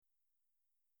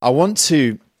I want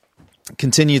to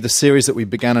continue the series that we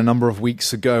began a number of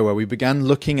weeks ago, where we began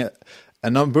looking at a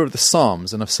number of the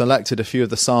Psalms, and I've selected a few of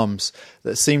the Psalms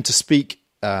that seem to speak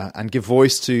and give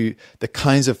voice to the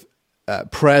kinds of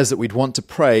prayers that we'd want to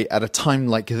pray at a time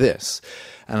like this.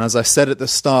 And as I said at the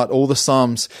start, all the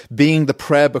Psalms, being the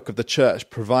prayer book of the church,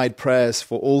 provide prayers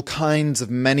for all kinds of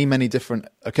many different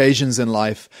occasions in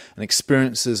life and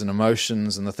experiences and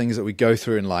emotions and the things that we go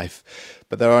through in life.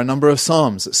 But there are a number of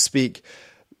Psalms that speak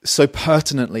so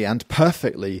pertinently and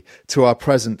perfectly to our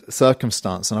present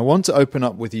circumstance. And I want to open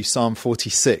up with you Psalm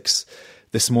 46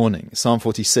 this morning. Psalm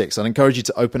 46. I'd encourage you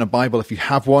to open a Bible if you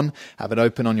have one. Have it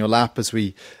open on your lap as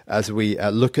we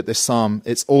look at this psalm.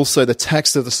 It's also, the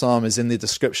text of the psalm is in the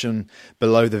description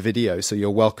below the video, so you're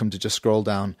welcome to just scroll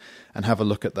down and have a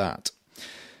look at that.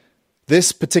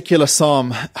 This particular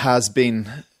psalm has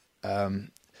been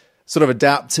sort of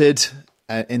adapted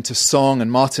into song,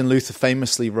 and Martin Luther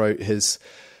famously wrote his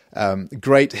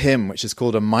great hymn, which is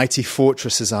called "A Mighty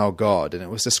Fortress Is Our God," and it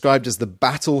was described as the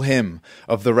battle hymn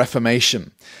of the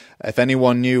Reformation. If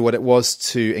anyone knew what it was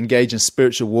to engage in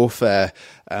spiritual warfare,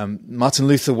 Martin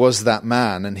Luther was that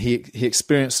man, and he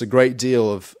experienced a great deal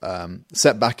of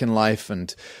setback in life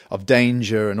and of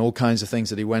danger and all kinds of things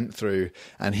that he went through,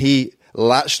 and he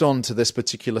latched on to this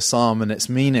particular psalm and its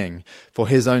meaning for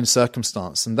his own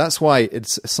circumstance, and that's why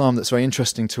it's a psalm that's very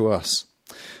interesting to us.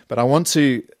 But I want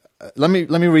to let me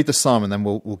read the psalm, and then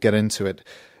we'll get into it.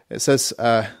 It says,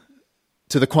 "To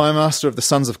the choir master of the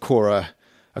sons of Korah,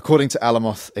 according to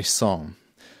Alamoth, a song."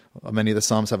 Many of the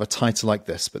psalms have a title like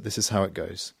this, but this is how it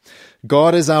goes.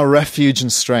 "God is our refuge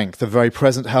and strength, a very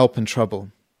present help in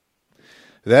trouble.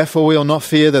 Therefore we will not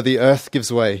fear though the earth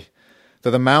gives way,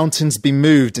 though the mountains be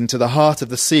moved into the heart of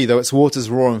the sea, though its waters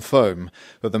roar and foam,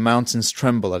 though the mountains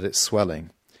tremble at its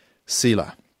swelling.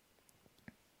 Selah.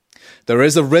 There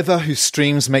is a river whose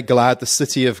streams make glad the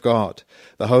city of God,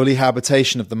 the holy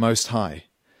habitation of the Most High.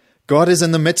 God is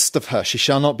in the midst of her, she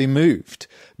shall not be moved.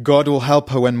 God will help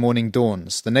her when morning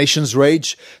dawns. The nations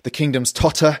rage, the kingdoms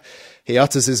totter. He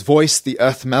utters his voice, the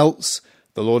earth melts.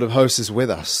 The Lord of hosts is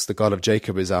with us. The God of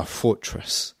Jacob is our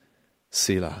fortress.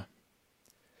 Selah.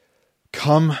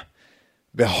 Come,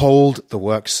 behold the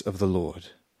works of the Lord,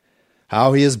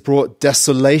 how he has brought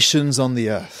desolations on the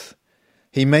earth.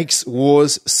 He makes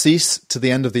wars cease to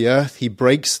the end of the earth. He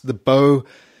breaks the bow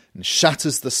and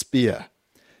shatters the spear.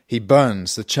 He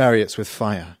burns the chariots with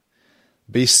fire.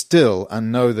 Be still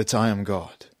and know that I am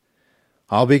God.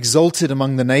 I'll be exalted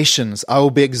among the nations. I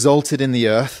will be exalted in the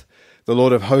earth. The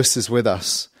Lord of hosts is with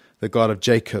us. The God of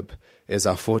Jacob is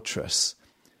our fortress.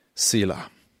 Selah.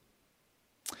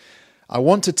 I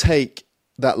want to take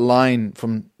that line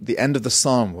from the end of the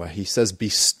psalm where he says, "Be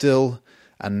still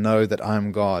and know that I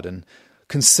am God," and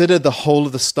consider the whole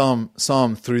of the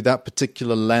psalm through that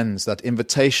particular lens, that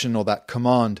invitation or that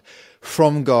command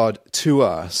from God to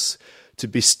us to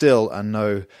be still and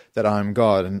know that I am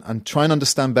God, and try and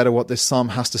understand better what this psalm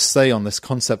has to say on this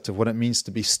concept of what it means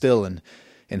to be still in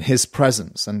his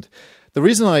presence. And the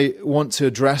reason I want to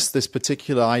address this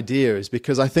particular idea is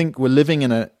because I think we're living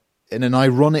in an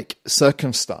ironic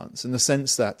circumstance, in the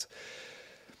sense that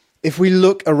if we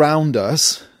look around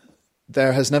us,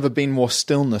 there has never been more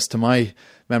stillness, to my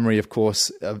memory, of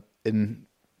course, in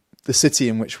the city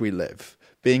in which we live.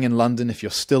 Being in London, if you're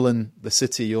still in the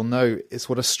city, you'll know it's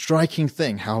what a striking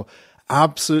thing, how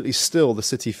absolutely still the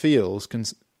city feels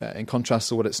in contrast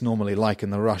to what it's normally like in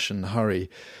the rush and hurry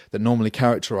that normally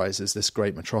characterizes this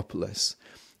great metropolis.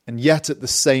 And yet at the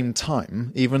same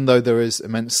time, even though there is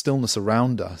immense stillness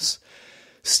around us,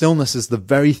 stillness is the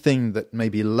very thing that may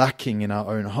be lacking in our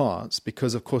own hearts,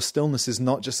 because, of course, stillness is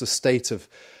not just a state of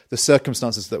the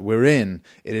circumstances that we're in.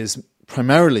 It is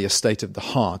primarily a state of the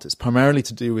heart. It's primarily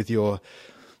to do with your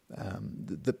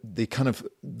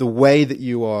the way that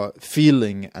you are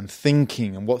feeling and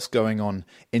thinking and what's going on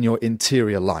in your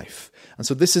interior life. And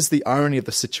so this is the irony of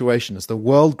the situation. As the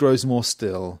world grows more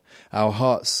still, our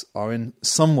hearts are in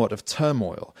somewhat of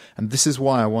turmoil. And this is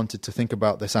why I wanted to think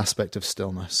about this aspect of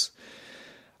stillness.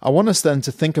 I want us then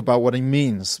to think about what he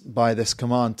means by this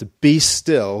command to be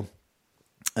still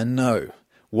and know.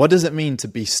 What does it mean to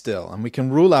be still? And we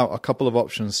can rule out a couple of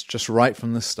options just right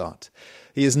from the start.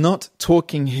 He is not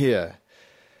talking here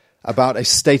about a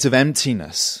state of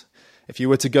emptiness. If you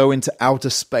were to go into outer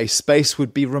space, space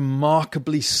would be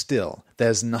remarkably still.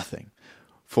 There's nothing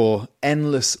for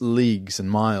endless leagues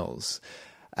and miles.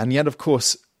 And yet, of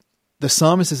course, the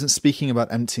psalmist isn't speaking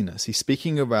about emptiness. He's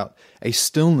speaking about a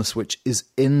stillness which is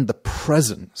in the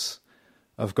presence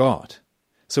of God.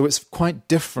 So it's quite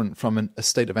different from a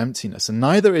state of emptiness. And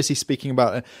neither is he speaking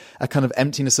about a kind of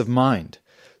emptiness of mind.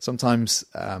 Sometimes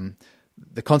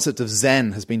the concept of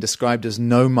Zen has been described as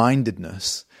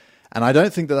no-mindedness. And I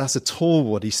don't think that that's at all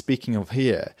what he's speaking of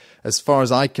here. As far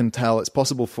as I can tell, it's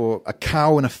possible for a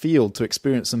cow in a field to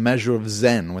experience a measure of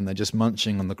Zen when they're just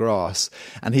munching on the grass.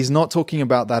 And he's not talking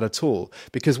about that at all.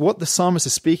 Because what the psalmist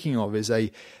is speaking of is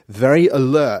a very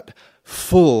alert,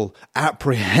 full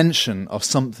apprehension of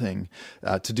something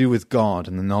to do with God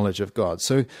and the knowledge of God.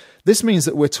 So this means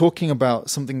that we're talking about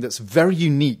something that's very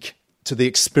unique to the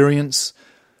experience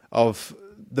of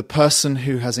the person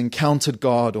who has encountered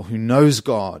God or who knows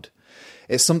God.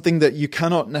 It's something that you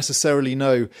cannot necessarily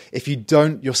know if you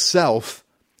don't yourself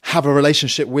have a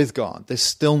relationship with God. This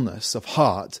stillness of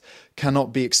heart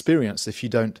cannot be experienced if you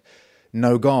don't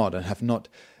know God and have not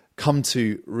come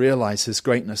to realize his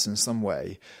greatness in some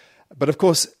way. But of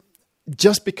course,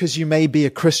 just because you may be a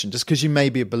Christian, just because you may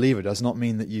be a believer, does not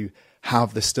mean that you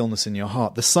have the stillness in your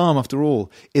heart. The psalm, after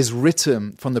all, is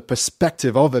written from the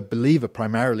perspective of a believer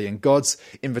primarily, and God's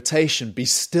invitation, be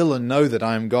still and know that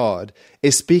I am God,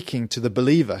 is speaking to the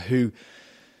believer who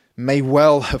may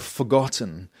well have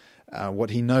forgotten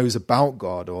what he knows about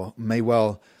God, or may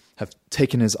well have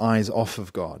taken his eyes off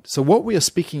of God. So what we are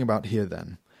speaking about here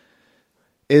then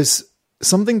is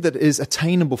something that is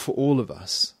attainable for all of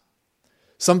us,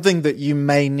 something that you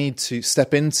may need to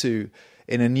step into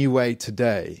in a new way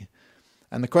today.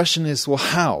 And the question is, well,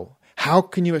 how? How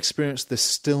can you experience this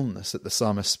stillness that the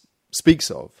psalmist speaks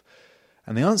of?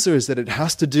 And the answer is that it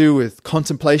has to do with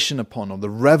contemplation upon, or the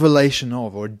revelation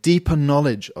of, or a deeper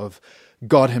knowledge of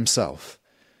God himself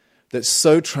that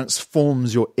so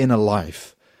transforms your inner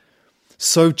life,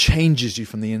 so changes you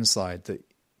from the inside that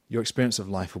your experience of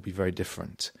life will be very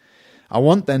different. I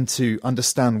want then to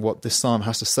understand what this psalm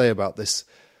has to say about this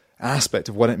aspect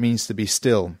of what it means to be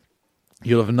still.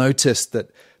 You'll have noticed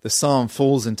that the psalm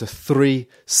falls into 3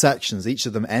 sections, each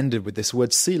of them ended with this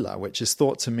word Selah, which is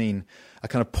thought to mean a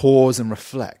kind of pause and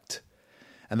reflect.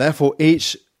 And therefore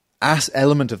each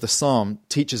element of the psalm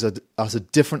teaches us a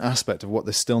different aspect of what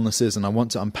the stillness is, and I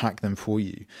want to unpack them for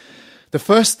you. The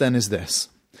first then is this,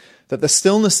 that the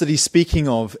stillness that he's speaking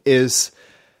of is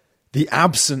the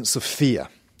absence of fear.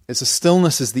 It's a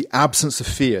stillness is the absence of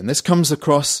fear. And this comes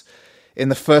across in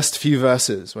the first few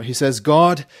verses where he says,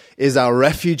 God is our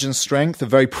refuge and strength, a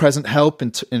very present help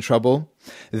in trouble.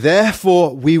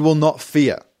 Therefore we will not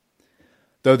fear,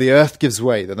 though the earth gives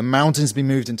way, though the mountains be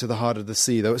moved into the heart of the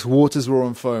sea, though its waters roar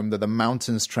and foam, though the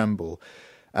mountains tremble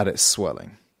at its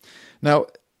swelling. Now,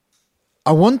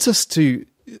 I want us to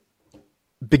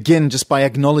begin just by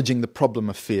acknowledging the problem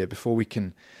of fear before we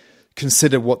can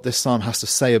consider what this psalm has to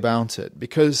say about it.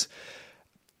 Because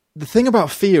the thing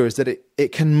about fear is that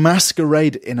it can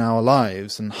masquerade in our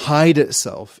lives and hide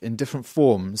itself in different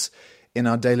forms in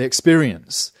our daily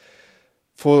experience.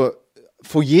 For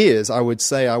years, I would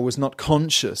say, I was not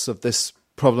conscious of this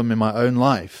problem in my own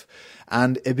life.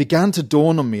 And it began to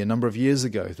dawn on me a number of years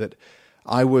ago that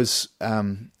I was,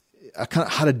 I kind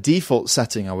of had a default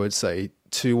setting, I would say,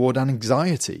 toward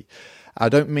anxiety. I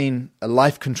don't mean a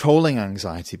life-controlling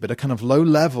anxiety, but a kind of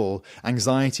low-level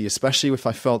anxiety, especially if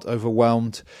I felt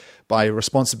overwhelmed by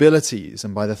responsibilities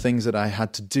and by the things that I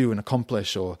had to do and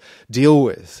accomplish or deal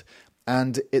with.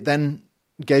 And it then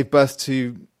gave birth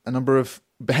to a number of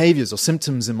behaviors or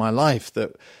symptoms in my life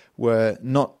that were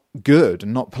not good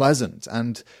and not pleasant.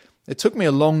 And it took me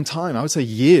a long time, I would say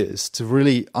years, to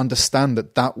really understand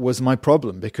that that was my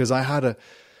problem, because I had a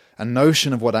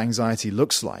notion of what anxiety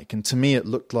looks like. And to me, it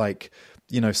looked like,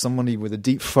 somebody with a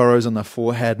deep furrows on their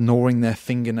forehead, gnawing their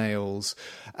fingernails,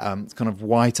 kind of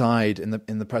white-eyed in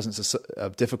the presence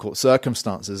of difficult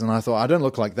circumstances. And I thought, I don't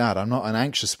look like that. I'm not an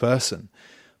anxious person.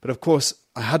 But of course,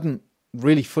 I hadn't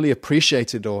really fully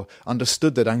appreciated or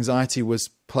understood that anxiety was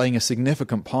playing a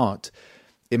significant part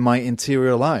in my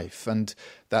interior life. And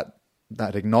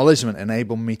that acknowledgement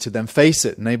enabled me to then face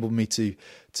it, enabled me to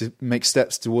make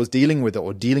steps towards dealing with it,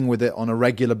 or dealing with it on a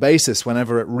regular basis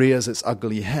whenever it rears its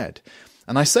ugly head.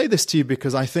 And I say this to you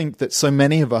because I think that so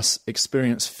many of us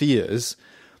experience fears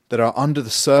that are under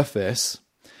the surface,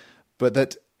 but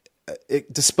that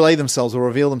display themselves or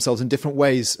reveal themselves in different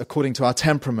ways according to our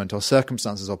temperament or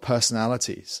circumstances or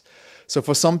personalities. So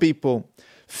for some people,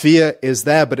 fear is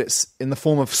there, but it's in the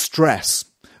form of stress,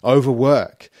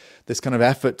 overwork, this kind of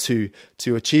effort to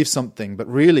achieve something.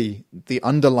 But really, the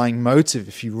underlying motive,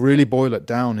 if you really boil it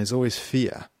down, is always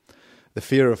fear. The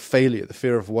fear of failure, the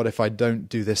fear of what if I don't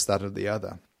do this, that, or the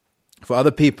other. For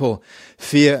other people,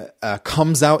 fear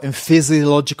comes out in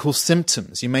physiological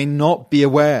symptoms. You may not be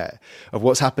aware of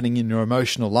what's happening in your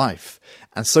emotional life.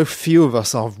 And so few of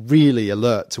us are really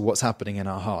alert to what's happening in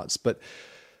our hearts. But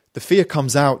the fear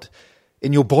comes out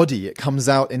in your body. It comes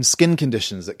out in skin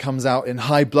conditions. It comes out in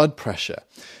high blood pressure.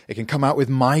 It can come out with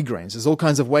migraines. There's all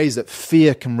kinds of ways that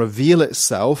fear can reveal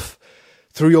itself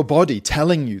through your body,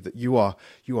 telling you that you are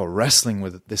wrestling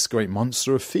with this great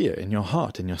monster of fear in your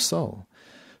heart, in your soul.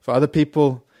 For other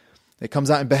people, it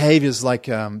comes out in behaviors like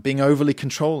being overly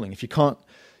controlling. If you can't,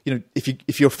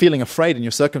 if you're feeling afraid in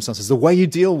your circumstances, the way you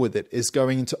deal with it is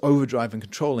going into overdrive and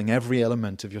controlling every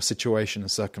element of your situation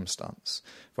and circumstance.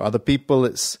 For other people,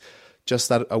 it's just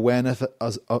that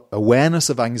awareness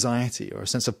of anxiety or a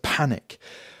sense of panic.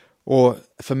 Or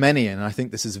for many, and I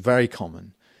think this is very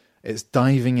common, it's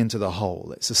diving into the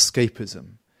hole. It's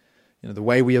escapism. The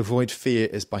way we avoid fear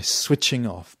is by switching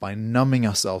off, by numbing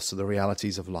ourselves to the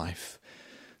realities of life.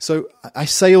 So I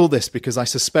say all this because I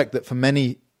suspect that for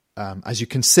many, as you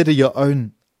consider your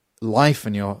own life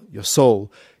and your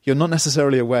soul, you're not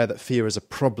necessarily aware that fear is a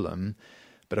problem,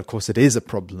 but of course it is a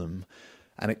problem,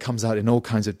 and it comes out in all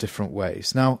kinds of different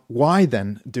ways. Now, why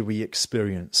then do we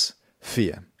experience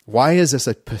fear? Why is this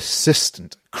a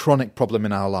persistent, chronic problem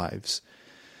in our lives?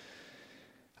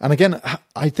 And again,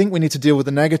 I think we need to deal with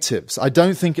the negatives. I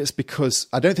don't think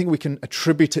we can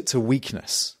attribute it to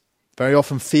weakness. Very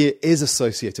often fear is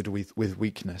associated with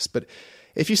weakness. But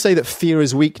if you say that fear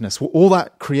is weakness, well, all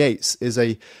that creates is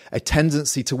a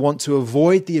tendency to want to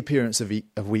avoid the appearance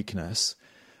of weakness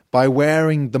by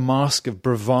wearing the mask of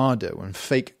bravado and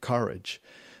fake courage.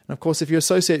 And of course, if you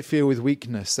associate fear with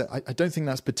weakness, I don't think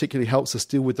that particularly helps us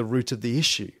deal with the root of the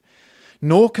issue.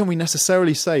 Nor can we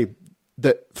necessarily say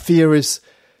that fear is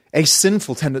a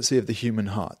sinful tendency of the human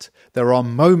heart. There are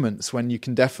moments when you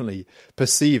can definitely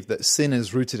perceive that sin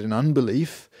is rooted in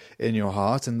unbelief in your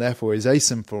heart and therefore is a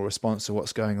sinful response to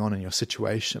what's going on in your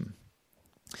situation.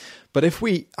 But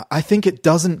I think it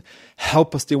doesn't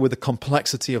help us deal with the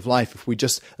complexity of life if we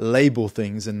just label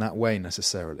things in that way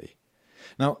necessarily.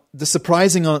 Now, the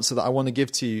surprising answer that I want to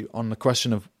give to you on the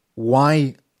question of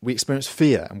why we experience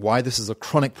fear and why this is a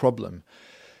chronic problem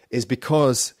is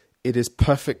because it is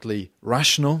perfectly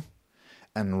rational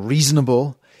and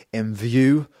reasonable in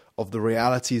view of the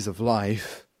realities of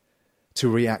life to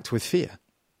react with fear.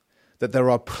 That there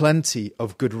are plenty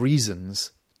of good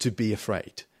reasons to be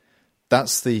afraid.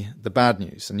 That's the bad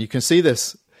news. And you can see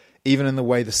this even in the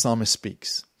way the psalmist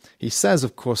speaks. He says,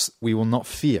 of course, we will not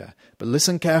fear. But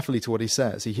listen carefully to what he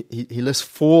says. He lists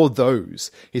 4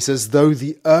 those. He says, though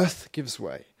the earth gives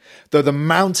way, though the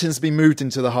mountains be moved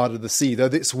into the heart of the sea, though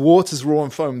its waters roar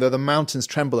and foam, though the mountains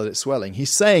tremble at its swelling.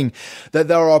 He's saying that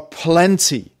there are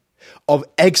plenty of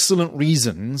excellent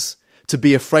reasons to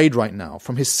be afraid right now.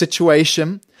 From his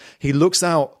situation, he looks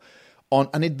out on,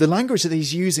 and the language that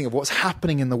he's using of what's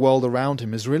happening in the world around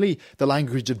him is really the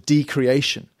language of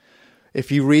decreation. If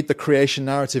you read the creation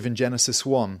narrative in Genesis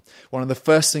 1, one of the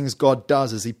first things God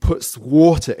does is he puts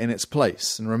water in its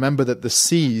place. And remember that the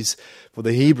seas, for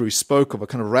the Hebrews, spoke of a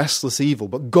kind of restless evil,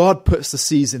 but God puts the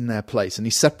seas in their place and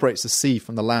he separates the sea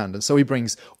from the land. And so he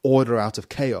brings order out of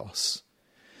chaos.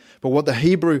 But what the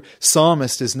Hebrew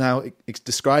psalmist is now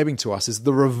describing to us is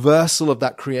the reversal of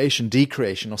that creation,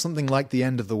 decreation, or something like the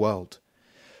end of the world.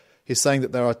 He's saying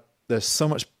that there's so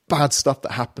much bad stuff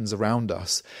that happens around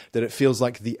us that it feels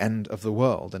like the end of the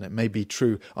world. And it may be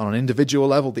true on an individual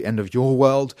level, the end of your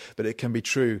world, but it can be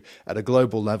true at a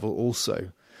global level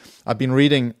also. I've been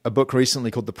reading a book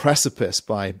recently called The Precipice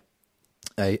by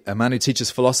a man who teaches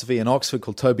philosophy in Oxford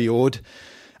called Toby Ord.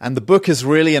 And the book is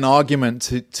really an argument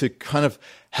to kind of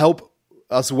help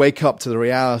us wake up to the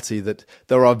reality that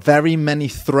there are very many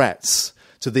threats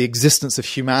to the existence of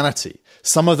humanity.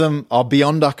 Some of them are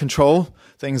beyond our control.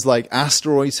 Things like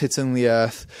asteroids hitting the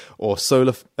Earth or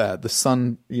the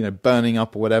sun, burning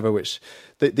up or whatever,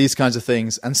 these kinds of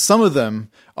things. And some of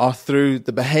them are through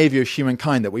the behavior of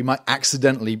humankind that we might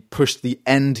accidentally push the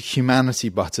end humanity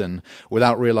button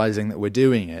without realizing that we're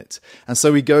doing it. And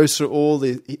so he goes through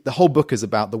the whole book is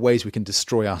about the ways we can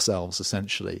destroy ourselves,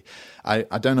 essentially. I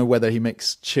don't know whether he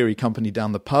makes cheery company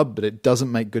down the pub, but it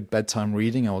doesn't make good bedtime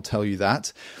reading, I will tell you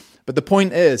that. But the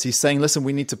point is, he's saying, listen,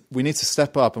 we need to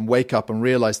step up and wake up and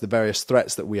realize the various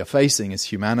threats that we are facing as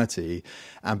humanity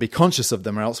and be conscious of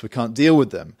them, or else we can't deal with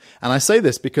them. And I say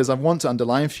this because I want to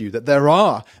underline for you that there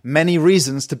are many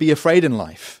reasons to be afraid in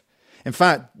life. In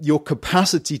fact, your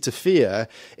capacity to fear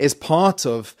is part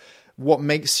of what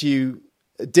makes you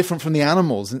different from the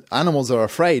animals. Animals are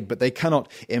afraid, but they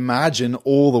cannot imagine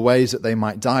all the ways that they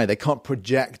might die. They can't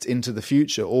project into the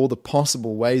future all the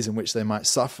possible ways in which they might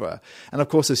suffer. And of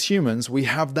course, as humans, we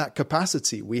have that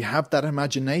capacity. We have that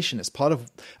imagination. It's part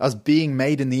of us being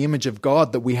made in the image of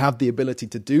God that we have the ability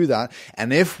to do that.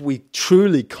 And if we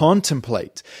truly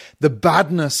contemplate the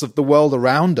badness of the world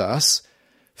around us,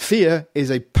 Fear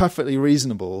is a perfectly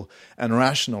reasonable and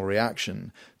rational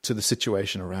reaction to the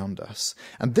situation around us.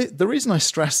 And the reason I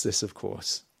stress this, of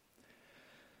course,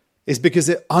 is because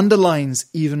it underlines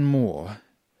even more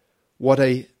what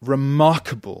a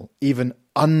remarkable, even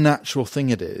unnatural thing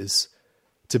it is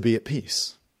to be at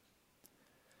peace.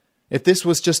 If this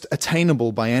was just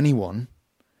attainable by anyone,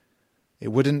 it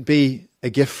wouldn't be a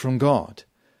gift from God.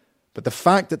 But the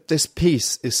fact that this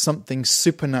peace is something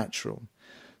supernatural,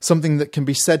 something that can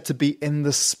be said to be in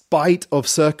the spite of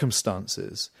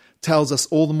circumstances, tells us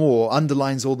all the more,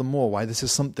 underlines all the more why this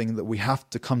is something that we have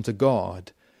to come to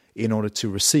God in order to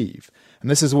receive.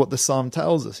 And this is what the psalm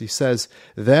tells us. He says,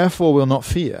 therefore we'll not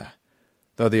fear,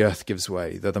 though the earth gives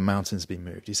way, though the mountains be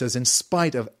moved. He says, in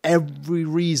spite of every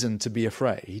reason to be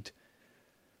afraid,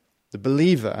 the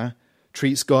believer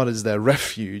treats God as their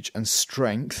refuge and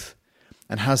strength,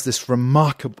 and has this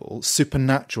remarkable,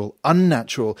 supernatural,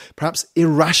 unnatural, perhaps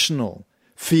irrational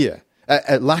fear,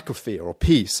 lack of fear, or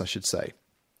peace, I should say.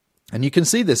 And you can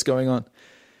see this going on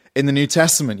in the New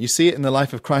Testament. You see it in the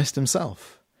life of Christ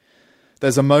himself.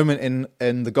 There's a moment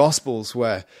in the Gospels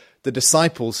where the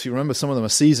disciples, you remember some of them are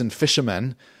seasoned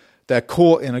fishermen, they're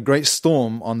caught in a great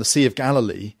storm on the Sea of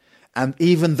Galilee, and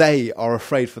even they are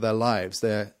afraid for their lives.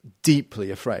 They're deeply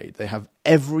afraid. They have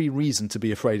every reason to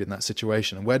be afraid in that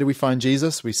situation. And where do we find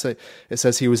Jesus? It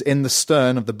says he was in the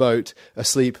stern of the boat,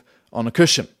 asleep on a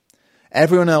cushion.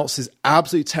 Everyone else is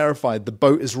absolutely terrified. The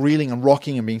boat is reeling and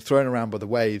rocking and being thrown around by the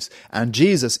waves. And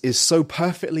Jesus is so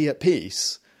perfectly at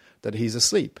peace that he's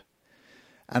asleep.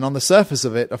 And on the surface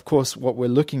of it, of course, what we're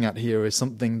looking at here is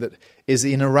something that is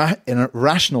in a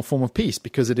rational form of peace,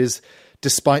 because it is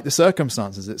despite the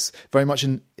circumstances. It's very much,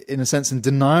 in a sense, in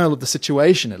denial of the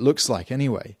situation, it looks like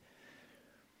anyway.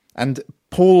 And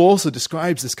Paul also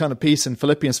describes this kind of peace in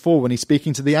Philippians 4 when he's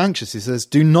speaking to the anxious. He says,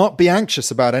 do not be anxious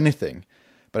about anything,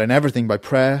 but in everything by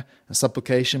prayer and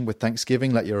supplication with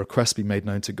thanksgiving, let your requests be made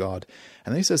known to God.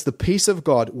 And then he says, the peace of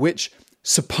God, which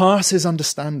surpasses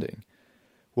understanding,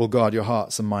 will guard your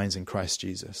hearts and minds in Christ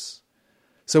Jesus.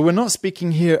 So we're not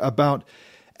speaking here about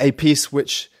a peace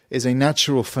which is a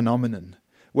natural phenomenon.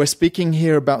 We're speaking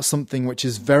here about something which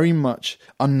is very much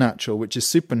unnatural, which is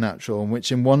supernatural, and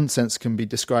which in one sense can be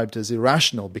described as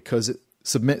irrational because it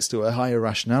submits to a higher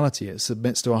rationality. It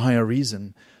submits to a higher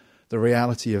reason, the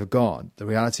reality of God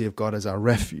as our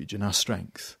refuge and our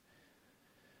strength.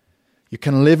 You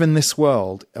can live in this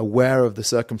world aware of the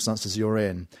circumstances you're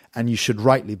in, and you should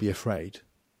rightly be afraid.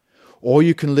 Or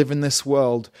you can live in this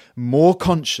world more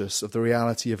conscious of the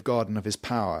reality of God and of his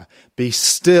power. Be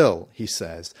still, he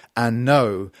says, and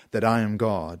know that I am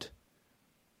God.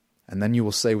 And then you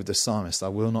will say with the psalmist, I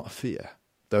will not fear,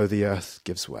 though the earth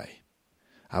gives way.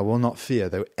 I will not fear,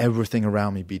 though everything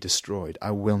around me be destroyed. I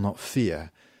will not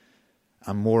fear.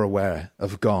 I'm more aware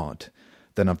of God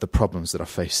than of the problems that are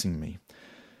facing me.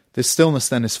 This stillness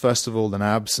then is first of all an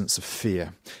absence of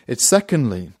fear. It's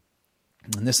secondly,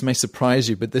 and this may surprise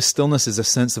you, but this stillness is a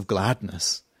sense of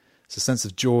gladness. It's a sense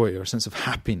of joy or a sense of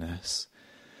happiness.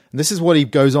 And this is what he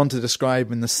goes on to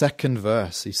describe in the second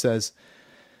verse. He says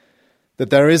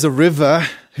that there is a river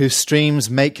whose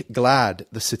streams make glad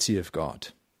the city of God.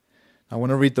 I want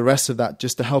to read the rest of that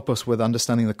just to help us with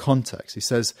understanding the context. He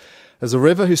says, there's a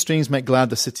river whose streams make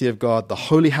glad the city of God, the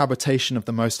holy habitation of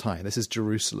the Most High. This is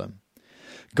Jerusalem.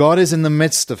 God is in the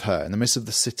midst of her, in the midst of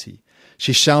the city.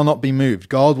 She shall not be moved.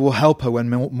 God will help her when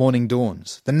morning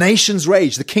dawns. The nations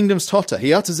rage, the kingdoms totter.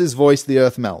 He utters his voice, the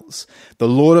earth melts. The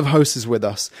Lord of hosts is with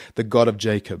us. The God of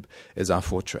Jacob is our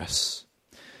fortress.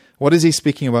 What is he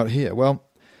speaking about here? Well,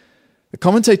 the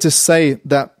commentators say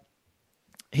that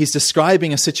he's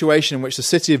describing a situation in which the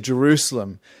city of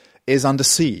Jerusalem is under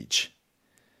siege,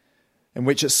 in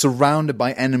which it's surrounded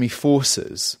by enemy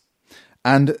forces.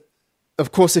 And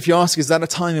of course, if you ask, is that a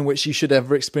time in which you should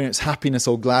ever experience happiness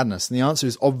or gladness? And the answer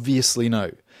is obviously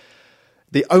no.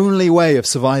 The only way of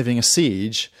surviving a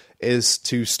siege is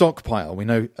to stockpile. We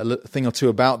know a thing or two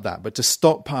about that, but to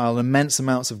stockpile immense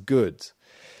amounts of goods.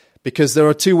 Because there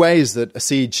are two ways that a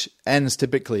siege ends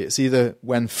typically. It's either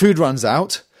when food runs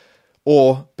out,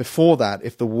 or before that,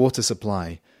 if the water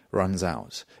supply runs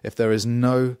out, if there is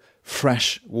no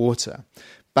fresh water.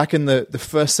 Back in the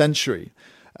first century,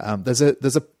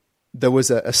 there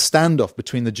was a standoff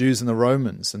between the Jews and the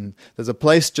Romans, and there's a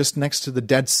place just next to the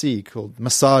Dead Sea called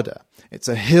Masada. It's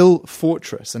a hill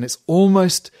fortress, and it's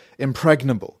almost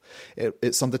impregnable.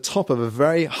 It's on the top of a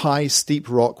very high, steep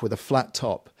rock with a flat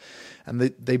top. And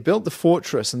they built the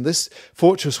fortress, and this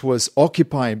fortress was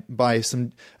occupied by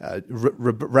some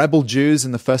rebel Jews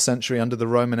in the first century under the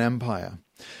Roman Empire,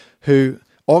 who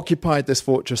occupied this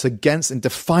fortress in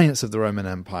defiance of the Roman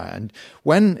Empire. And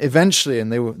when eventually,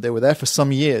 and they were there for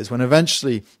some years, when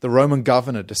eventually the Roman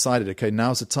governor decided, okay,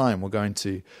 now's the time, we're going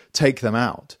to take them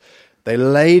out, they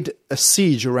laid a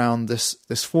siege around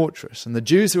this fortress. And the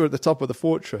Jews who were at the top of the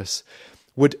fortress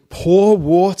would pour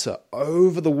water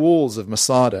over the walls of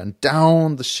Masada and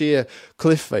down the sheer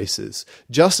cliff faces,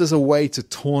 just as a way to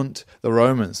taunt the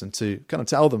Romans and to kind of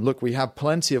tell them, look, we have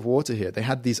plenty of water here. They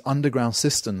had these underground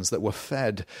cisterns that were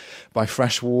fed by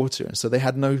fresh water, and so they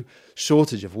had no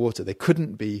shortage of water. They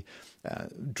couldn't be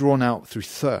drawn out through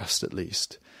thirst, at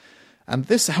least. And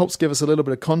this helps give us a little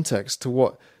bit of context to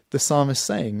what the psalmist is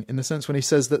saying, in the sense when he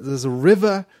says that there's a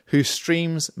river whose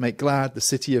streams make glad the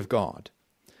city of God.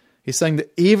 He's saying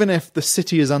that even if the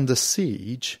city is under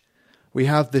siege, we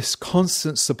have this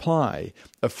constant supply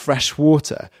of fresh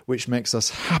water, which makes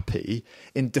us happy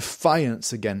in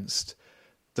defiance against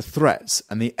the threats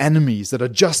and the enemies that are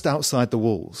just outside the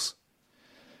walls.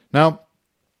 Now,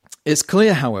 it's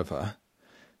clear, however,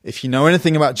 if you know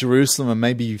anything about Jerusalem, and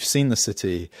maybe you've seen the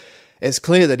city, it's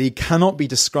clear that he cannot be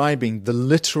describing the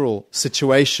literal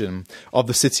situation of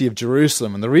the city of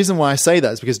Jerusalem. And the reason why I say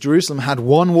that is because Jerusalem had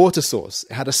one water source.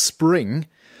 It had a spring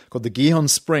called the Gihon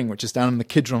Spring, which is down in the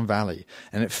Kidron Valley.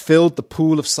 And it filled the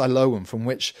pool of Siloam, from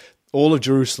which all of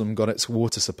Jerusalem got its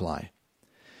water supply.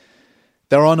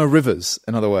 There are no rivers,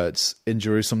 in other words, in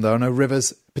Jerusalem. There are no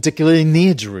rivers particularly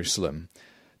near Jerusalem.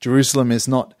 Jerusalem is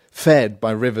not fed by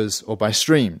rivers or by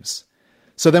streams.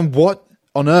 So then what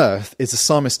on earth is the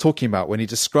psalmist talking about when he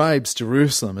describes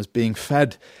Jerusalem as being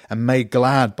fed and made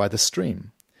glad by the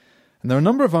stream? And there are a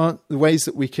number of ways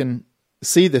that we can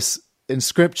see this in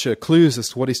Scripture, clues as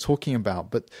to what he's talking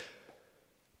about. But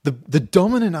the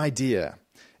dominant idea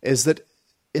is that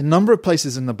in a number of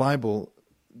places in the Bible,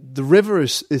 the river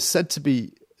is said to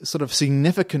be sort of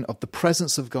significant of the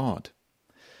presence of God.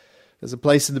 There's a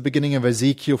place in the beginning of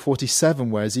Ezekiel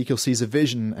 47 where Ezekiel sees a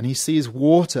vision, and he sees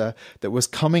water that was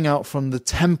coming out from the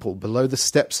temple, below the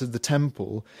steps of the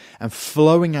temple, and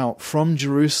flowing out from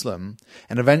Jerusalem,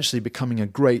 and eventually becoming a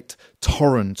great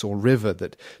torrent or river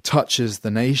that touches the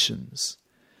nations.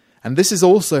 And this is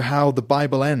also how the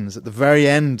Bible ends. At the very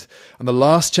end, on the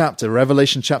last chapter,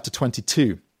 Revelation chapter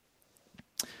 22,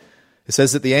 it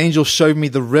says that the angel showed me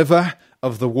the river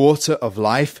of the water of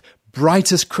life,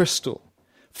 bright as crystal,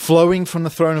 flowing from the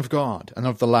throne of God and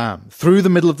of the Lamb, through the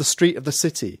middle of the street of the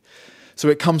city. So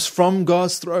it comes from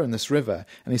God's throne, this river,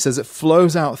 and he says it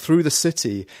flows out through the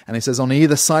city, and he says on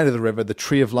either side of the river, the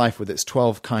tree of life with its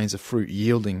 12 kinds of fruit,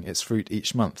 yielding its fruit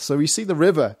each month. So we see the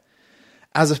river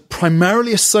as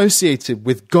primarily associated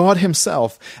with God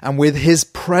himself and with his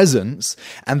presence,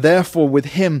 and therefore with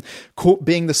him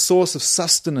being the source of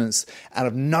sustenance and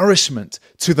of nourishment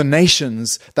to the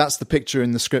nations. That's the picture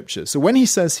in the scriptures. So when he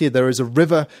says here, there is a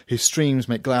river whose streams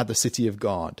make glad the city of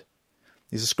God,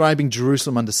 he's describing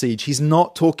Jerusalem under siege. He's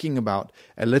not talking about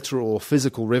a literal or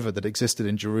physical river that existed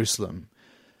in Jerusalem.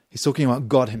 He's talking about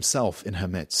God himself in her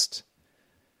midst.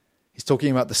 He's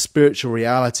talking about the spiritual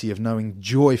reality of knowing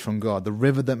joy from God, the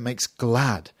river that makes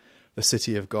glad the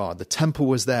city of God. The temple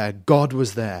was there. God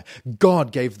was there.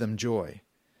 God gave them joy.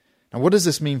 Now, what does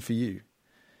this mean for you?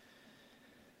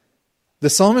 The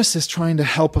psalmist is trying to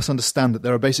help us understand that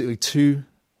there are basically two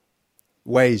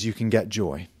ways you can get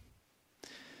joy.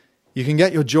 You can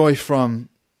get your joy from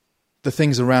the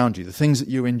things around you, the things that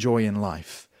you enjoy in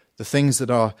life, the things that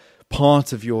are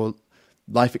part of your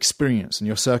life experience and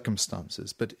your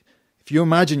circumstances. But if you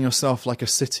imagine yourself like a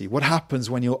city, what happens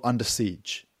when you're under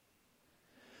siege?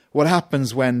 What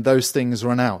happens when those things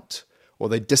run out, or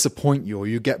they disappoint you, or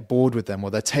you get bored with them, or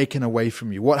they're taken away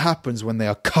from you? What happens when they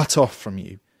are cut off from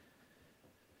you?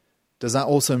 Does that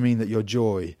also mean that your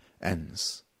joy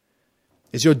ends?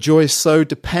 Is your joy so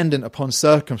dependent upon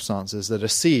circumstances that a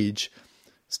siege,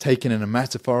 taken in a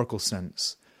metaphorical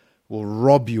sense, will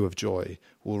rob you of joy,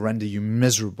 will render you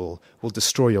miserable, will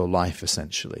destroy your life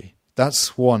essentially?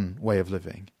 That's one way of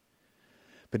living.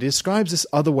 But he describes this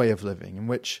other way of living in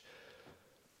which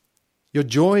your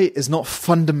joy is not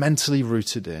fundamentally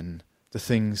rooted in the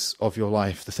things of your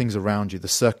life, the things around you, the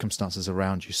circumstances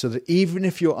around you, so that even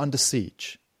if you're under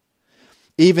siege,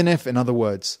 even if, in other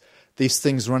words, these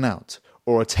things run out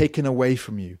or are taken away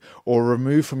from you or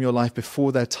removed from your life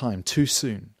before their time, too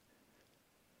soon,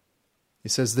 he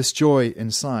says this joy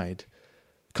inside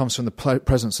comes from the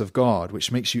presence of God,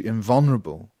 which makes you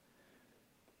invulnerable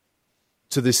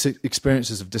to the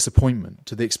experiences of disappointment,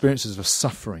 to the experiences of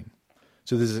suffering,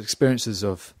 to the experiences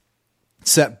of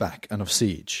setback and of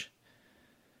siege.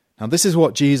 Now, this is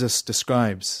what Jesus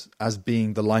describes as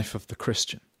being the life of the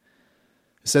Christian.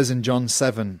 It says in John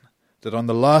 7 that on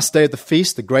the last day of the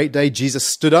feast, the great day, Jesus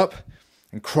stood up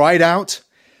and cried out,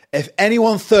 "If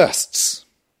anyone thirsts,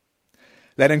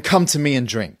 let him come to me and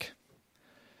drink."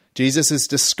 Jesus is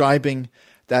describing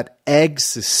that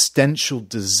existential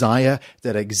desire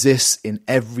that exists in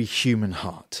every human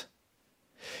heart.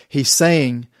 He's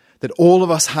saying that all of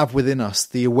us have within us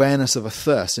the awareness of a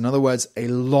thirst. In other words, a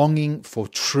longing for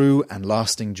true and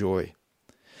lasting joy.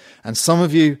 And some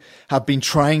of you have been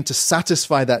trying to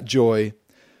satisfy that joy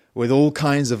with all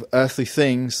kinds of earthly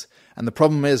things. And the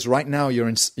problem is, right now you're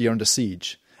under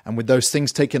siege. And with those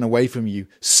things taken away from you,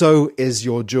 so is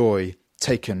your joy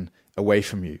taken away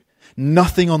from you.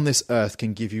 Nothing on this earth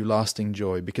can give you lasting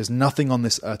joy, because nothing on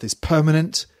this earth is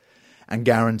permanent and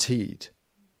guaranteed.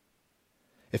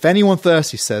 If anyone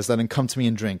thirsts, he says, let him come to me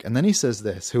and drink. And then he says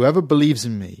this, whoever believes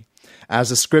in me, as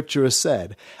the scripture has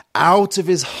said, out of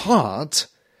his heart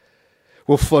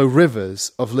will flow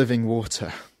rivers of living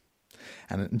water.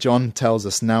 And John tells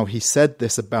us now he said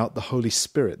this about the Holy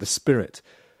Spirit, the Spirit,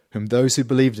 whom those who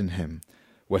believed in him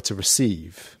were to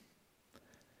receive.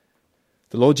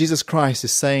 The Lord Jesus Christ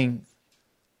is saying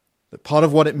that part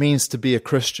of what it means to be a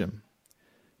Christian,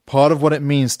 part of what it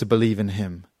means to believe in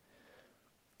him,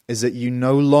 is that you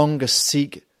no longer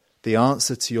seek the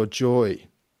answer to your joy.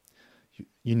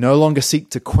 You no longer seek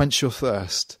to quench your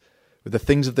thirst with the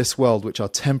things of this world which are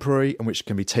temporary and which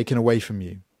can be taken away from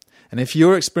you. And if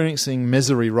you're experiencing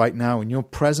misery right now in your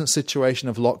present situation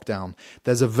of lockdown,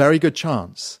 there's a very good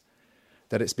chance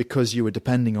that it's because you were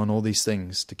depending on all these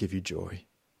things to give you joy.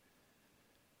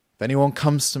 If anyone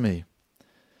comes to me,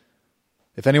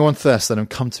 if anyone thirsts, let him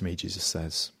come to me, Jesus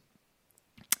says.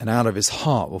 And out of his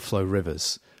heart will flow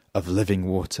rivers of living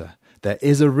water. There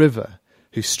is a river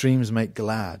whose streams make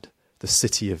glad the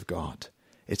city of God.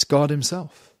 It's God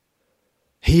himself.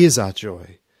 He is our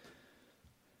joy.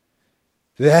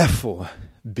 Therefore,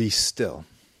 be still.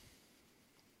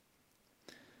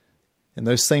 In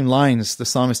those same lines, the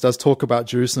psalmist does talk about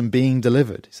Jerusalem being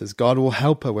delivered. He says, God will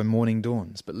help her when morning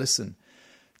dawns. But listen,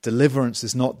 deliverance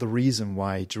is not the reason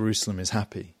why Jerusalem is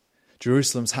happy.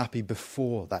 Jerusalem's happy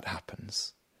before that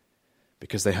happens,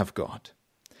 because they have God.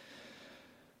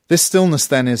 This stillness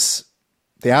then is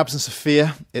the absence of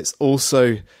fear. It's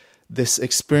also this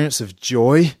experience of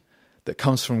joy that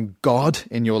comes from God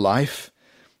in your life.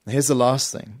 And here's the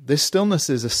last thing. This stillness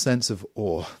is a sense of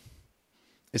awe.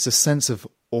 It's a sense of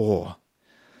awe.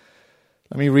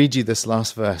 Let me read you this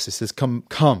last verse. It says,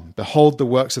 Come, behold the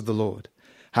works of the Lord,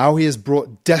 how he has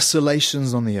brought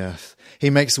desolations on the earth. He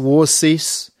makes wars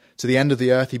cease to the end of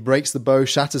the earth. He breaks the bow,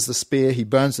 shatters the spear. He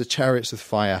burns the chariots with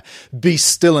fire. Be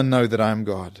still and know that I am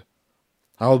God.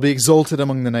 I will be exalted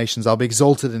among the nations. I'll be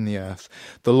exalted in the earth.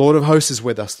 The Lord of hosts is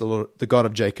with us. The God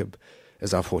of Jacob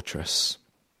is our fortress.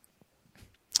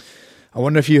 I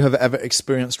wonder if you have ever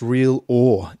experienced real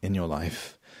awe in your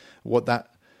life.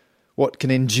 What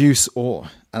can induce awe?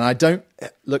 And I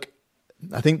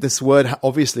think this word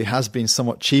obviously has been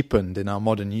somewhat cheapened in our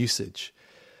modern usage,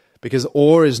 because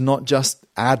awe is not just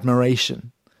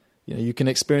admiration. You can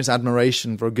experience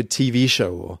admiration for a good TV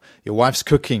show or your wife's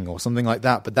cooking or something like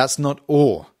that, but that's not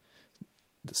awe.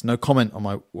 There's no comment on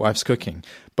my wife's cooking,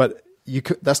 but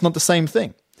that's not the same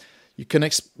thing.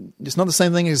 It's not the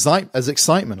same thing as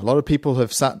excitement. A lot of people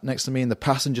have sat next to me in the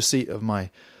passenger seat of my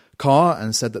car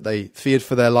and said that they feared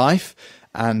for their life,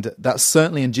 and that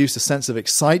certainly induced a sense of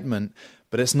excitement,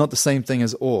 but it's not the same thing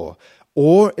as awe.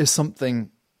 Awe is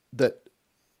something that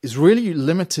is really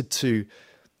limited to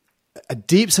a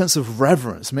deep sense of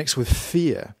reverence mixed with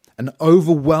fear, an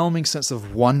overwhelming sense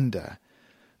of wonder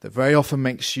that very often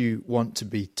makes you want to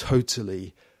be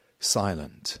totally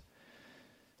silent.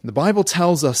 And the Bible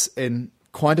tells us in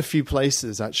quite a few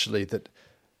places, actually, that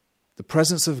the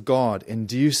presence of God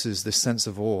induces this sense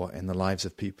of awe in the lives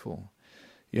of people.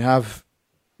 You have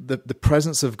the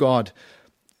presence of God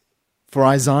for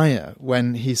Isaiah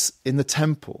when he's in the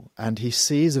temple and he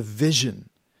sees a vision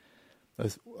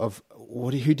of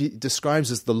what he describes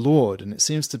as the Lord. And it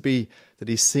seems to be that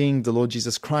he's seeing the Lord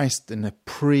Jesus Christ in a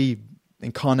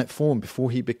pre-incarnate form before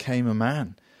he became a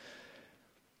man.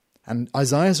 And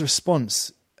Isaiah's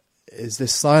response is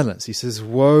this silence. He says,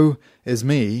 "Woe is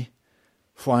me,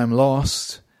 for I am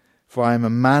lost, for I am a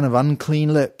man of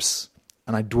unclean lips,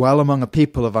 and I dwell among a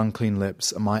people of unclean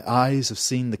lips, and my eyes have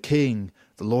seen the King,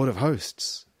 the Lord of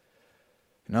hosts."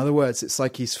 In other words, it's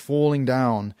like he's falling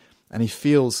down and he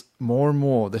feels more and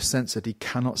more the sense that he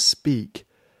cannot speak,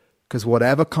 because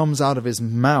whatever comes out of his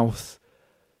mouth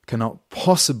cannot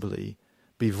possibly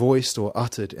be voiced or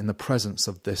uttered in the presence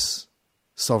of this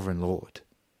sovereign Lord.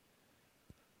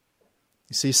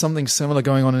 You see something similar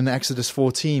going on in Exodus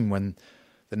 14 when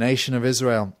the nation of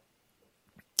Israel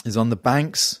is on the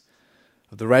banks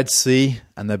of the Red Sea,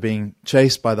 and they're being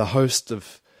chased by the host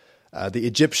of the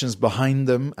Egyptians behind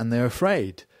them, and they're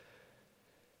afraid.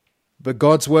 But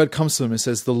God's word comes to them and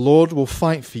says, the Lord will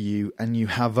fight for you, and you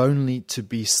have only to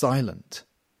be silent.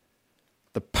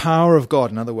 The power of God,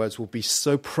 in other words, will be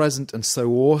so present and so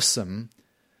awesome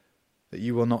that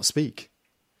you will not speak.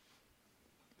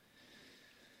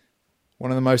 One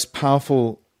of the most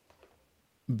powerful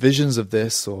visions of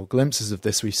this, or glimpses of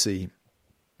this we see,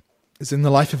 is in the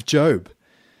life of Job.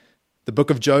 The book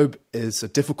of Job is a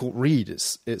difficult read.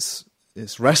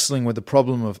 It's wrestling with the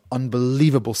problem of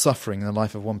unbelievable suffering in the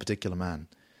life of one particular man.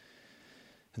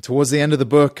 And towards the end of the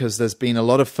book, as there's been a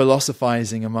lot of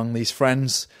philosophizing among these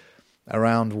friends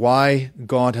around why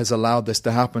God has allowed this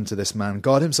to happen to this man,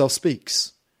 God himself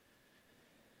speaks.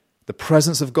 The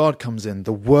presence of God comes in.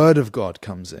 The word of God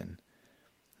comes in.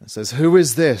 It says, who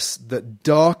is this that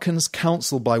darkens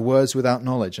counsel by words without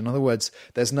knowledge? In other words,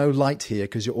 there's no light here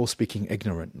because you're all speaking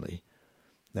ignorantly.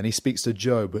 Then he speaks to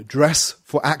Job, dress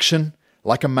for action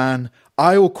like a man.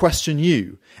 I will question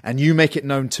you, and you make it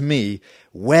known to me.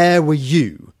 Where were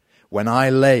you when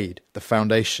I laid the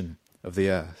foundation of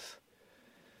the earth?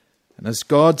 And as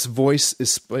God's voice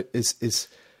is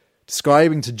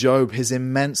describing to Job his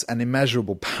immense and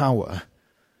immeasurable power,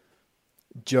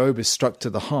 Job is struck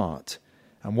to the heart.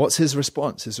 And what's his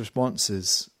response? His response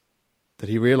is that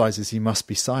he realizes he must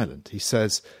be silent. He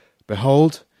says,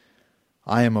 behold,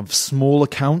 I am of small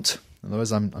account. In other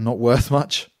words, I'm not worth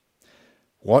much.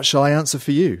 What shall I answer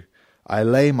for you? I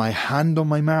lay my hand on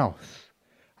my mouth.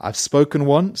 I've spoken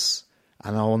once,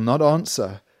 and I will not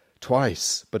answer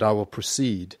twice, but I will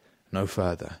proceed no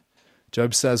further.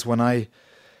 Job says, when I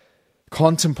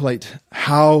contemplate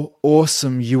how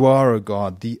awesome you are, O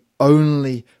God, the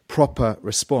only proper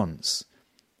response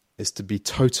is to be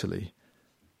totally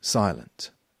silent.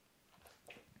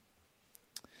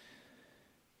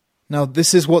 Now,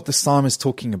 this is what the psalm is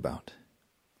talking about.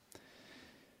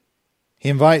 He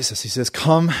invites us, he says,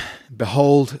 come,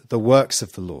 behold the works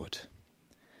of the Lord.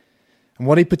 And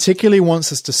what he particularly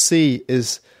wants us to see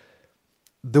is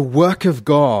the work of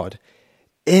God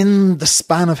in the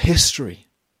span of history.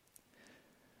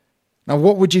 Now,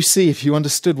 what would you see if you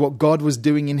understood what God was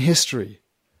doing in history?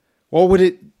 How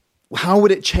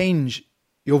would it change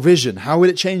your vision? How would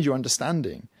it change your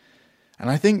understanding? And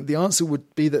I think the answer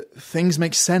would be that things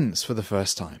make sense for the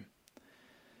first time.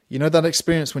 You know that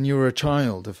experience when you were a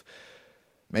child of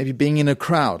maybe being in a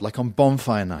crowd, like on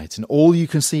bonfire night, and all you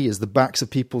can see is the backs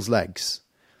of people's legs.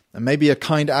 And maybe a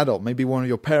kind adult, maybe one of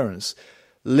your parents,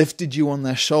 lifted you on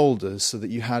their shoulders so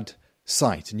that you had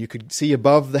sight and you could see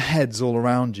above the heads all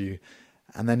around you.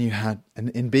 And then and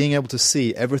in being able to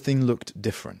see, everything looked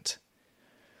different.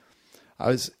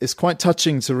 It's quite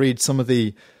touching to read some of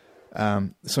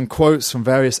some quotes from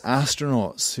various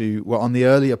astronauts who were on the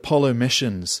early Apollo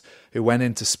missions who went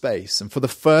into space and for the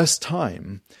first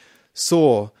time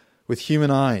saw with human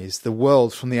eyes the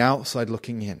world from the outside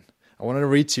looking in. I wanted to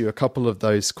read to you a couple of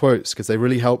those quotes because they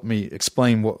really help me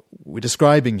explain what we're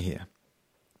describing here.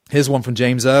 Here's one from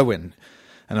James Irwin,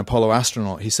 an Apollo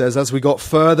astronaut. He says, as we got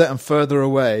further and further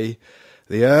away,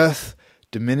 the Earth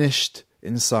diminished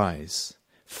in size.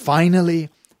 Finally,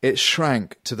 it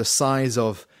shrank to the size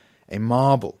of a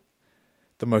marble,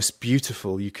 the most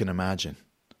beautiful you can imagine.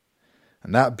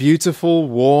 And that beautiful,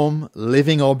 warm,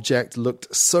 living object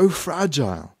looked so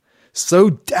fragile, so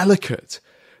delicate,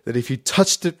 that if you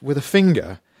touched it with a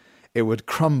finger, it would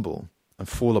crumble and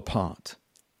fall apart.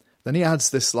 Then he adds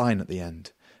this line at the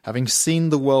end. Having seen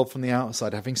the world from the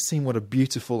outside, having seen what a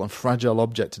beautiful and fragile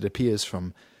object it appears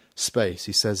from space,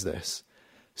 he says this,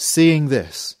 seeing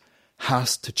this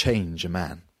has to change a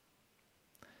man.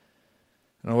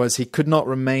 In other words, he could not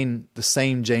remain the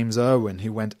same James Irwin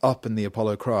who went up in the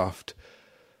Apollo craft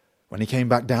when he came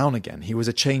back down again. He was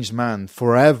a changed man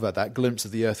forever. That glimpse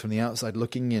of the Earth from the outside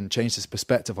looking in changed his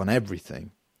perspective on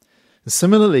everything. And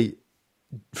similarly,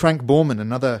 Frank Borman,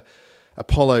 another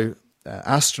Apollo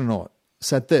astronaut,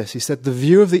 said this. He said, the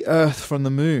view of the Earth from the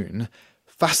moon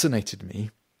fascinated me.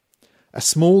 A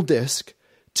small disk,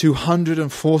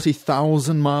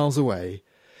 240,000 miles away,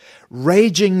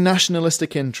 raging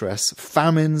nationalistic interests,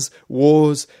 famines,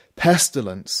 wars,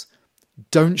 pestilence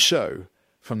don't show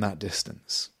from that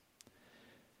distance.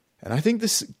 And I think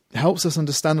this helps us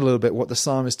understand a little bit what the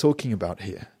psalm is talking about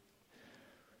here.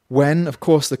 When, of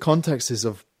course, the context is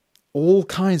of all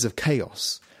kinds of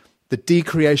chaos, the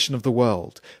decreation of the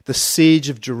world, the siege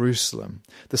of Jerusalem,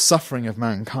 the suffering of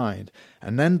mankind,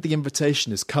 and then the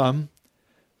invitation is, come,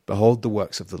 behold the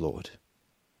works of the Lord.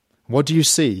 What do you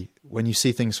see when you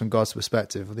see things from God's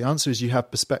perspective? Well, the answer is you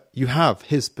have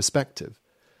his perspective.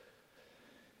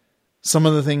 Some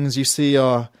of the things you see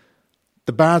are the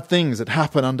the bad things that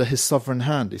happen under his sovereign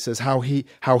hand. He says how he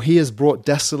has brought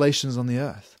desolations on the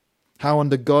earth. How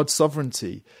under God's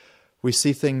sovereignty we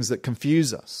see things that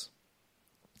confuse us.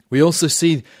 We also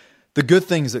see the good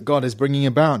things that God is bringing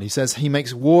about. He says he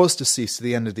makes wars to cease to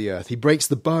the end of the earth. He breaks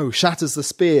the bow, shatters the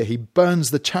spear. He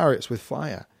burns the chariots with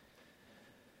fire.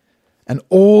 And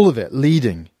all of it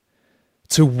leading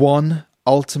to one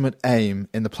ultimate aim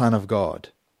in the plan of God.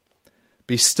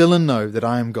 Be still and know that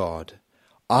I am God.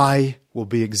 I will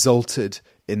be exalted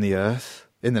in the earth,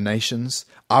 in the nations.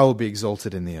 I will be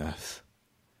exalted in the earth.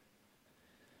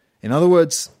 In other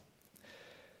words,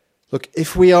 look,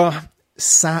 if we are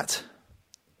sat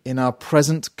in our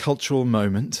present cultural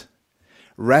moment,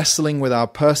 wrestling with our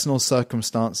personal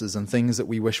circumstances and things that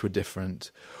we wish were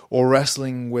different, or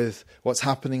wrestling with what's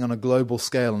happening on a global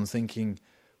scale and thinking,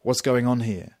 what's going on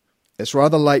here? It's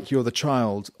rather like you're the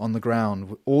child on the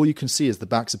ground. All you can see is the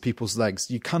backs of people's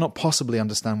legs. You cannot possibly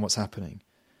understand what's happening.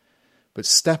 But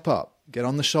step up, get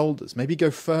on the shoulders, maybe go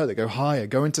further, go higher,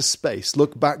 go into space,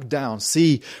 look back down,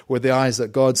 see with the eyes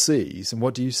that God sees. And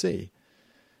what do you see?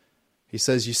 He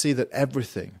says you see that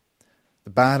everything,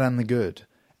 the bad and the good,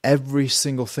 every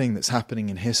single thing that's happening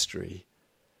in history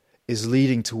is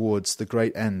leading towards the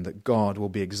great end that God will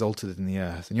be exalted in the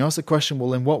earth. And you ask the question,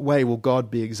 well, in what way will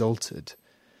God be exalted?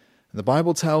 And the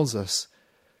Bible tells us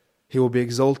he will be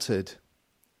exalted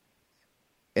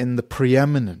in the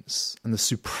preeminence and the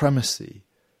supremacy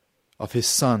of his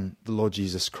Son, the Lord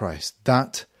Jesus Christ.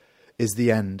 That is the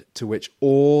end to which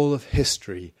all of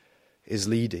history is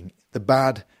leading. The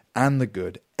bad and the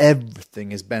good,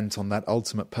 everything is bent on that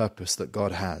ultimate purpose that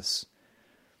God has.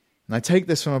 And I take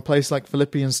this from a place like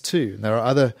Philippians 2. There are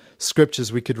other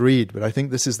scriptures we could read, but I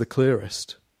think this is the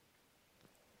clearest.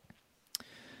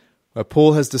 Where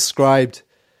Paul has described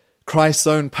Christ's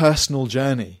own personal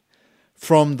journey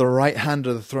from the right hand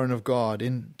of the throne of God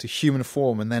into human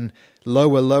form, and then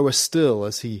lower still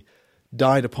as he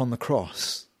died upon the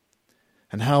cross.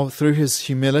 And how through his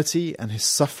humility and his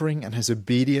suffering and his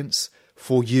obedience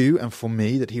for you and for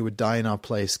me, that he would die in our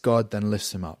place, God then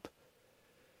lifts him up.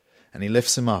 And he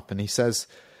lifts him up, and he says,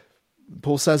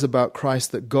 Paul says about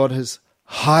Christ that God has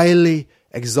highly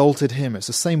exalted him. It's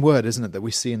the same word, isn't it, that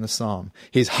we see in the psalm.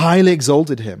 He's highly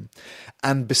exalted him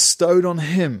and bestowed on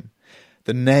him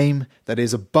the name that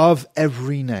is above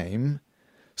every name,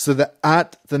 so that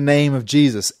at the name of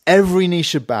Jesus, every knee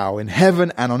should bow in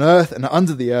heaven and on earth and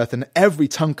under the earth, and every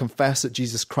tongue confess that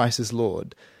Jesus Christ is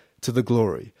Lord, to the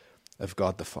glory of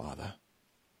God the Father.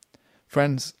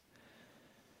 Friends,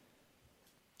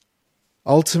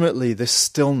 ultimately this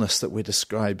stillness that we're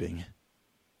describing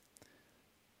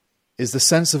is the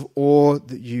sense of awe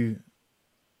that you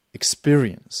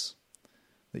experience,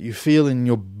 that you feel in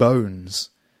your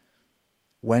bones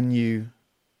when you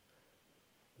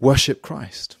worship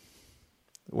Christ,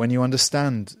 when you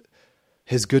understand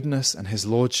his goodness and his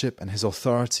lordship and his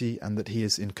authority, and that he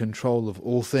is in control of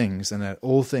all things, and that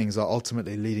all things are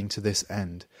ultimately leading to this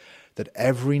end, that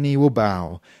every knee will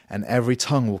bow and every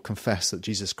tongue will confess that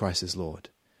Jesus Christ is Lord.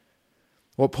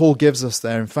 What Paul gives us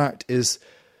there, in fact, is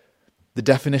the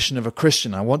definition of a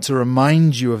Christian. I want to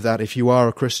remind you of that if you are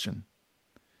a Christian.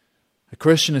 A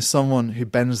Christian is someone who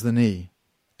bends the knee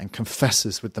and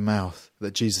confesses with the mouth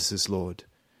that Jesus is Lord.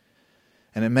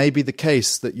 And it may be the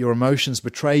case that your emotions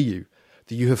betray you,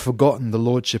 that you have forgotten the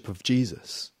lordship of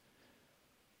Jesus,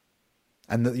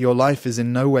 and that your life is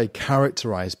in no way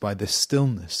characterized by this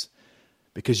stillness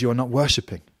because you're not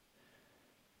worshipping,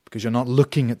 because you're not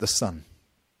looking at the Son.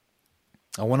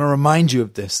 I want to remind you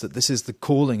of this, that this is the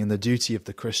calling and the duty of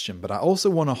the Christian, but I also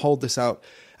want to hold this out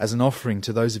as an offering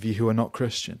to those of you who are not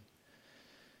Christian.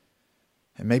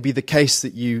 It may be the case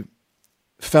that you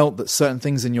felt that certain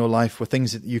things in your life were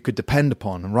things that you could depend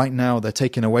upon, and right now they're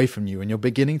taken away from you, and you're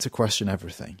beginning to question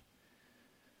everything.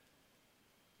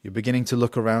 You're beginning to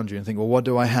look around you and think, well, what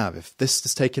do I have? If this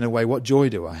is taken away, what joy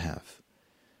do I have?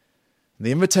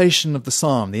 The invitation of the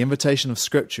psalm, the invitation of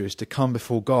Scripture, is to come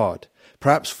before God,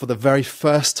 perhaps for the very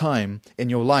first time in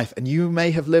your life, and you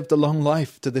may have lived a long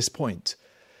life to this point,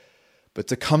 but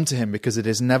to come to him, because it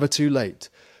is never too late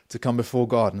to come before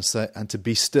God and say, and to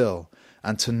be still,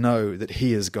 and to know that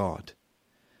he is God.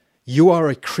 You are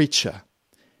a creature.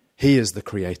 He is the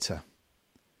creator.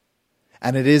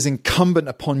 And it is incumbent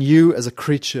upon you as a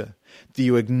creature that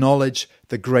you acknowledge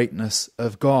the greatness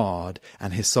of God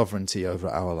and his sovereignty over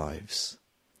our lives.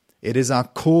 It is our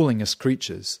calling as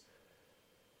creatures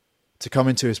to come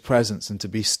into his presence and to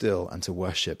be still and to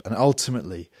worship. And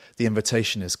ultimately, the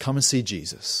invitation is, come and see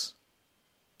Jesus.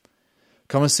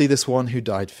 Come and see this one who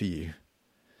died for you.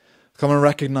 Come and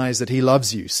recognize that he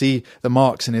loves you. See the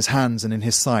marks in his hands and in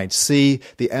his side. See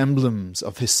the emblems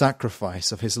of his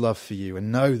sacrifice, of his love for you,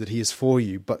 and know that he is for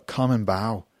you. But come and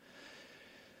bow,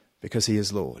 because he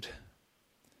is Lord.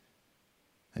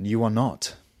 And you are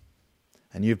not.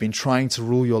 And you've been trying to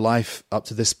rule your life up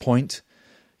to this point.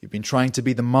 You've been trying to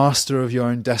be the master of your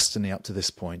own destiny up to this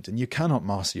point, and you cannot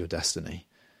master your destiny.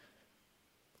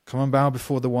 Come and bow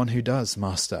before the one who does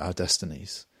master our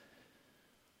destinies.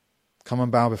 Come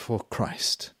and bow before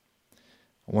Christ.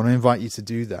 I want to invite you to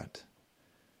do that.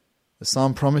 The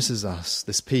psalm promises us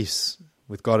this peace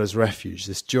with God as refuge,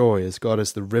 this joy as God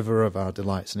as the river of our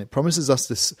delights. And it promises us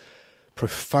this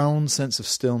profound sense of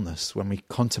stillness when we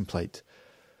contemplate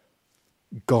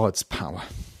God's power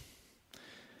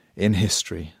in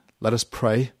history. Let us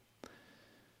pray.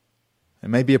 It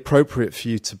may be appropriate for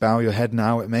you to bow your head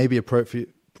now. It may be appropriate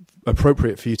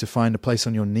for you to find a place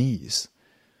on your knees.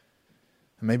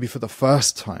 And maybe for the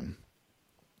first time,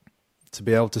 to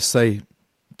be able to say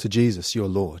to Jesus, "Your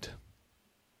Lord."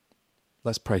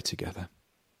 Let's pray together.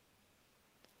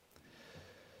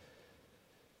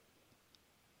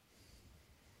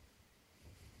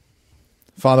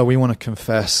 Father, we want to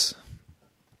confess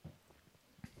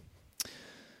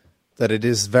that it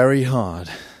is very hard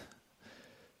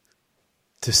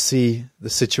to see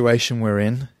the situation we're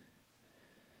in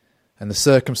and the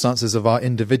circumstances of our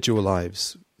individual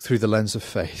lives through the lens of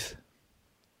faith.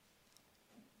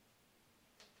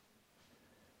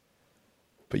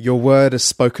 But your word has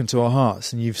spoken to our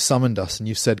hearts, and you've summoned us, and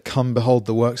you've said, "Come, behold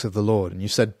the works of the Lord." And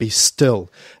you've said, "Be still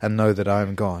and know that I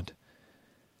am God."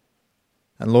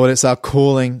 And Lord, it's our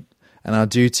calling and our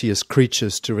duty as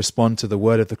creatures to respond to the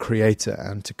word of the Creator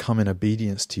and to come in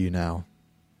obedience to you now.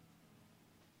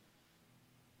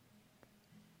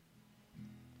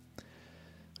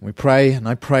 We pray, and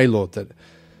I pray, Lord, that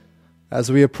as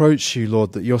we approach you,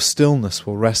 Lord, that your stillness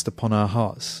will rest upon our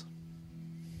hearts.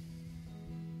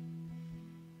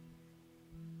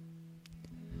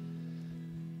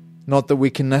 Not that we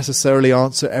can necessarily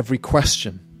answer every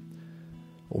question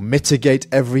or mitigate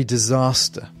every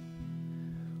disaster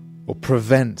or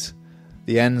prevent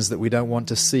the ends that we don't want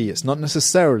to see. It's not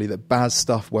necessarily that bad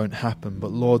stuff won't happen,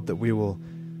 but Lord, that we will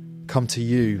come to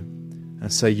you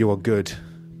and say, "You are good.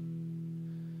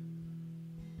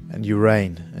 And you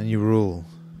reign and you rule."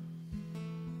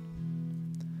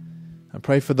 I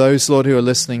pray for those, Lord, who are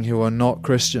listening who are not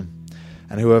Christian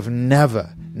and who have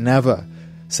never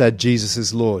said Jesus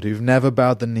is Lord, who've never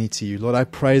bowed the knee to you. Lord, I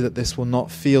pray that this will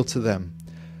not feel to them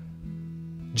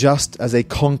just as a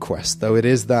conquest, though it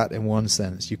is that in one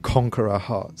sense. You conquer our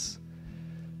hearts.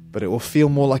 But it will feel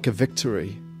more like a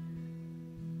victory.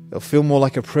 It'll feel more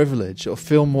like a privilege. It'll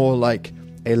feel more like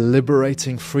a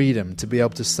liberating freedom to be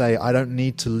able to say, "I don't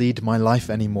need to lead my life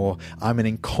anymore. I'm an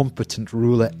incompetent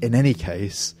ruler in any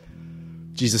case.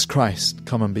 Jesus Christ,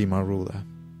 come and be my ruler."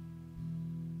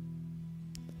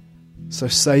 So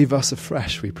save us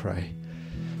afresh, we pray.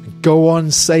 And go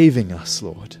on saving us,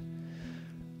 Lord.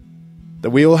 That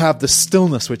we all have the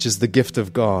stillness which is the gift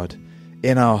of God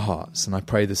in our hearts. And I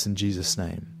pray this in Jesus'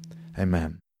 name.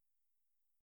 Amen.